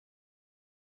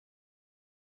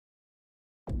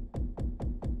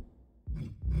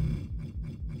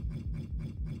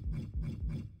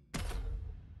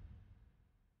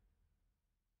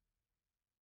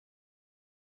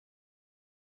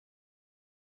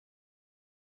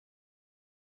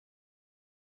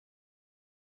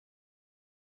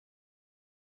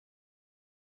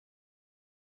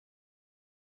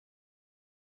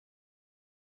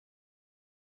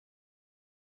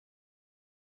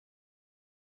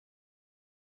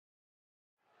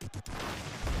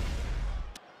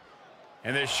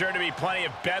And there's sure to be plenty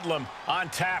of bedlam on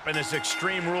tap in this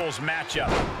Extreme Rules matchup.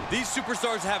 These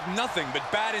superstars have nothing but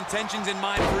bad intentions in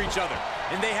mind for each other.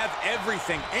 And they have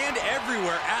everything and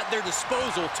everywhere at their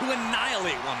disposal to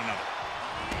annihilate one another.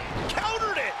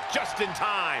 Countered it just in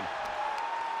time.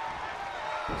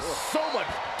 So much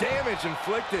damage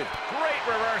inflicted. Great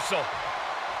reversal.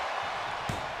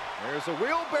 There's a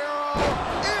wheelbarrow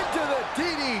into the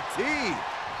DDT.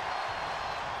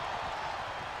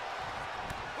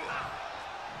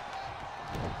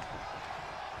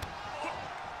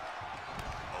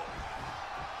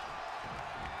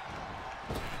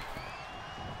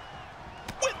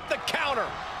 With the counter.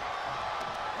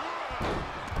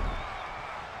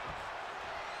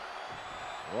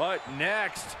 What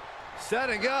next?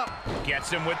 Setting up. Gets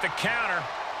him with the counter.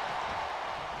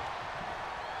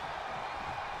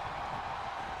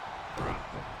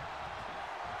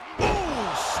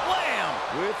 Ooh, slam!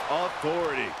 With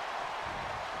authority.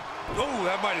 Oh,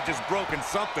 that might have just broken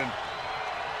something.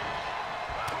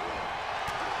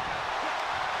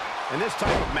 In this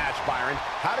type of match, Byron,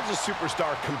 how does a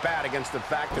superstar combat against the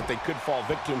fact that they could fall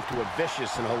victim to a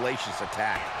vicious and hellacious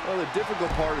attack? Well, the difficult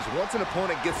part is once an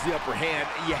opponent gets the upper hand,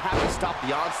 you have to stop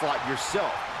the onslaught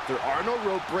yourself. There are no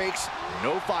rope breaks,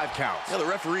 no 5 counts. Yeah, the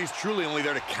referee is truly only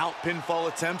there to count pinfall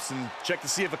attempts and check to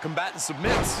see if a combatant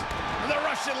submits. The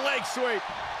Russian leg sweep.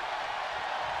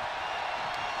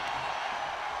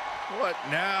 What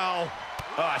now?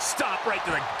 Stop right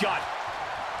to the gut.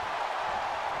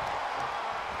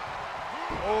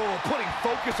 Oh, putting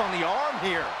focus on the arm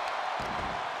here.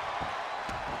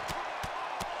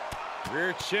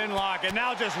 Rear chin lock, and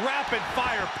now just rapid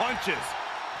fire punches.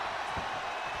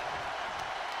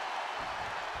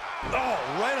 Oh,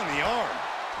 right on the arm.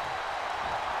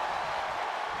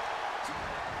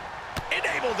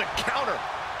 Enabled to counter.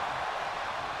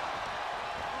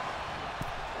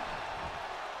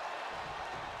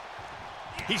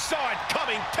 He saw it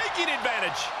coming, taking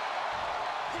advantage.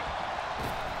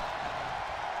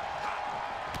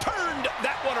 Turned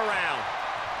that one around.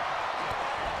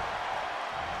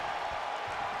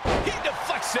 He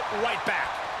deflects it right back.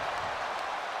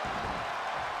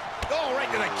 Oh, right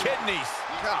to the kidneys.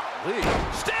 Golly.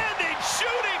 Standing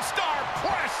shooting star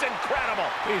press, incredible.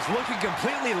 He's looking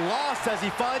completely lost as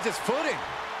he finds his footing.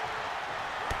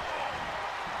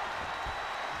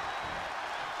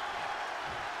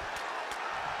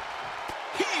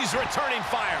 He's returning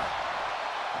fire.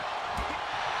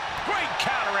 Great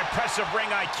counter, impressive ring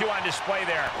IQ on display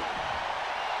there.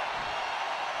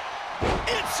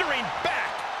 Answering back.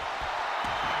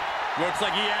 Looks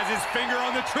like he has his finger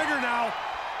on the trigger now.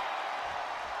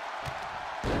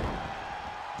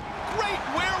 Great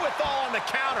wherewithal on the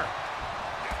counter.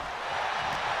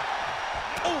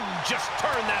 Oh, just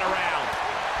turn that around.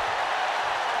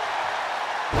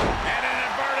 And an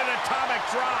inverted atomic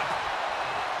drop.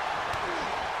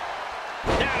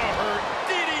 That'll hurt.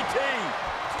 DDT.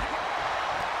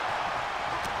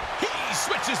 He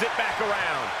switches it back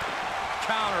around.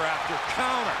 Counter after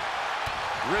counter.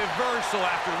 Reversal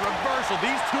after reversal.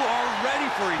 These two are ready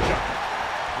for each other.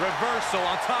 Reversal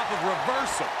on top of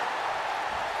reversal.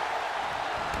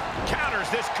 Counters.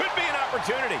 This could be an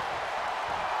opportunity.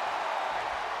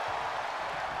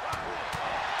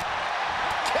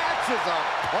 Catches a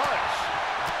punch.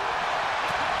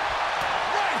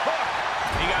 Right hook.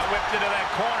 He got whipped into that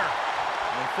corner.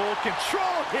 In full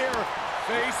control here.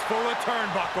 Face full of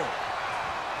turnbuckle.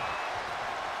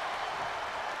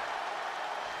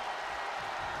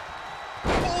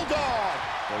 Bulldog.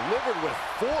 Delivered with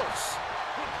force.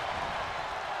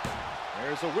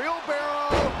 There's a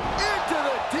wheelbarrow into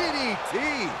the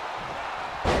DDT.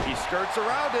 He skirts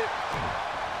around it.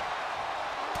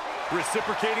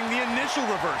 Reciprocating the initial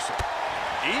reversal.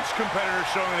 Each competitor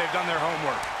showing they've done their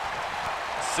homework.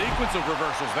 Sequence of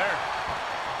reversals there.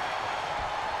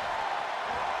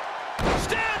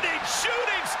 Standing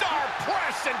shooting star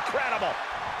press, incredible.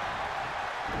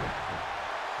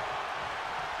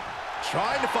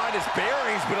 Trying to find his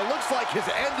bearings, but it looks like his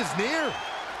end is near.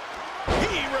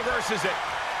 He reverses it.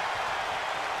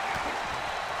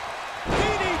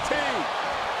 DDT.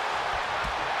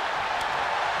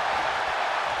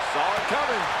 Saw it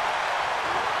coming.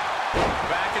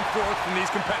 Back and forth from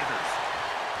these competitors.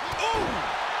 Ooh!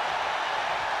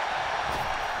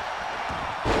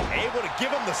 Able to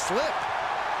give him the slip.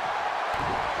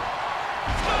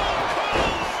 Stone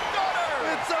Cold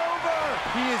Stunner! It's over.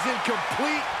 He is in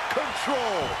complete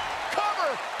control.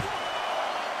 Cover.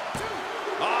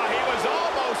 He was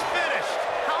almost finished.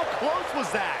 How close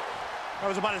was that? That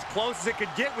was about as close as it could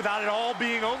get without it all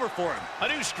being over for him. A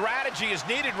new strategy is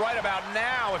needed right about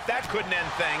now if that couldn't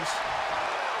end things.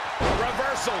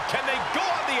 Reversal. Can they go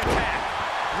on the attack?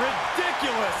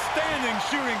 Ridiculous standing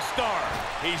shooting star.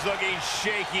 He's looking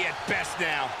shaky at best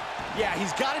now. Yeah,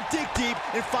 he's got to dig deep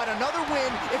and find another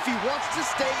win if he wants to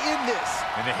stay in this.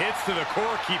 And the hits to the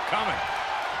core keep coming.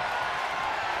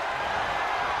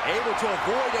 Able to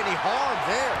avoid any harm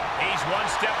there. He's one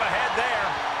step ahead there.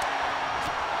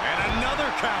 And another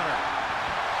counter.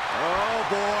 Oh,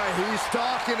 boy, he's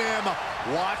stalking him.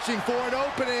 Watching for an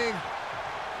opening.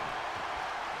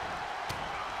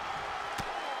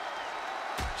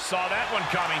 Saw that one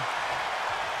coming.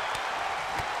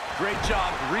 Great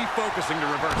job refocusing to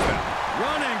reverse that.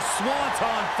 Running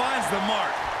Swanton finds the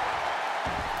mark.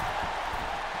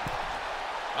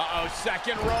 Uh-oh,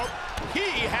 second rope.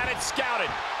 He had it scouted.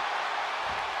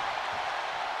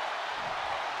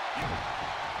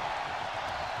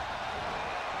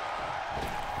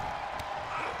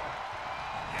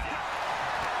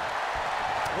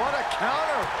 What a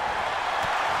counter.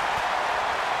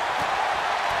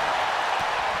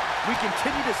 We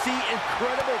continue to see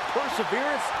incredible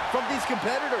perseverance from these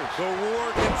competitors. The war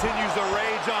continues to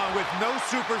rage on with no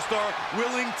superstar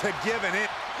willing to give an inch.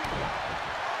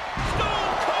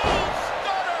 Stone Cold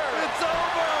Stunner! It's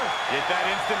over! Get that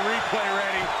instant replay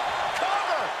ready.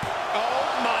 Cover! Oh,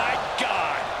 my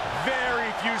God! Very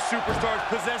few superstars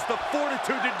possess the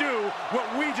fortitude to do what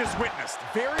we just witnessed.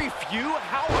 Very few?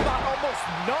 How about almost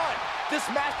none? This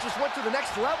match just went to the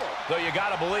next level. Though you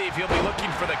gotta believe he'll be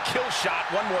looking for the kill shot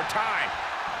one more time.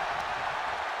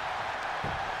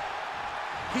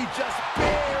 He just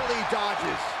barely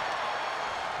dodges.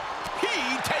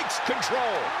 He takes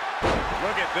control.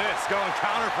 Look at this, going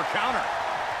counter for counter.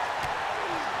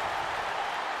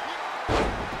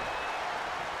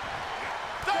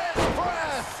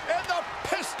 Press and the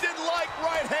piston-like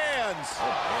right hands.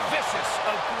 Vicious,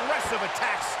 aggressive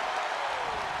attacks.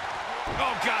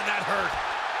 Oh, God, that hurt.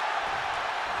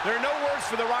 There are no words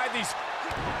for the ride these...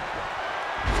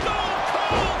 Stone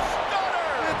Cold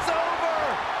Stunner! It's over.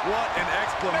 What an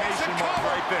exclamation mark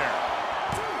right there.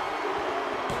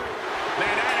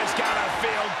 Man, that has got to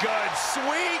feel good.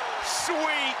 Sweet,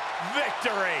 sweet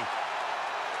victory.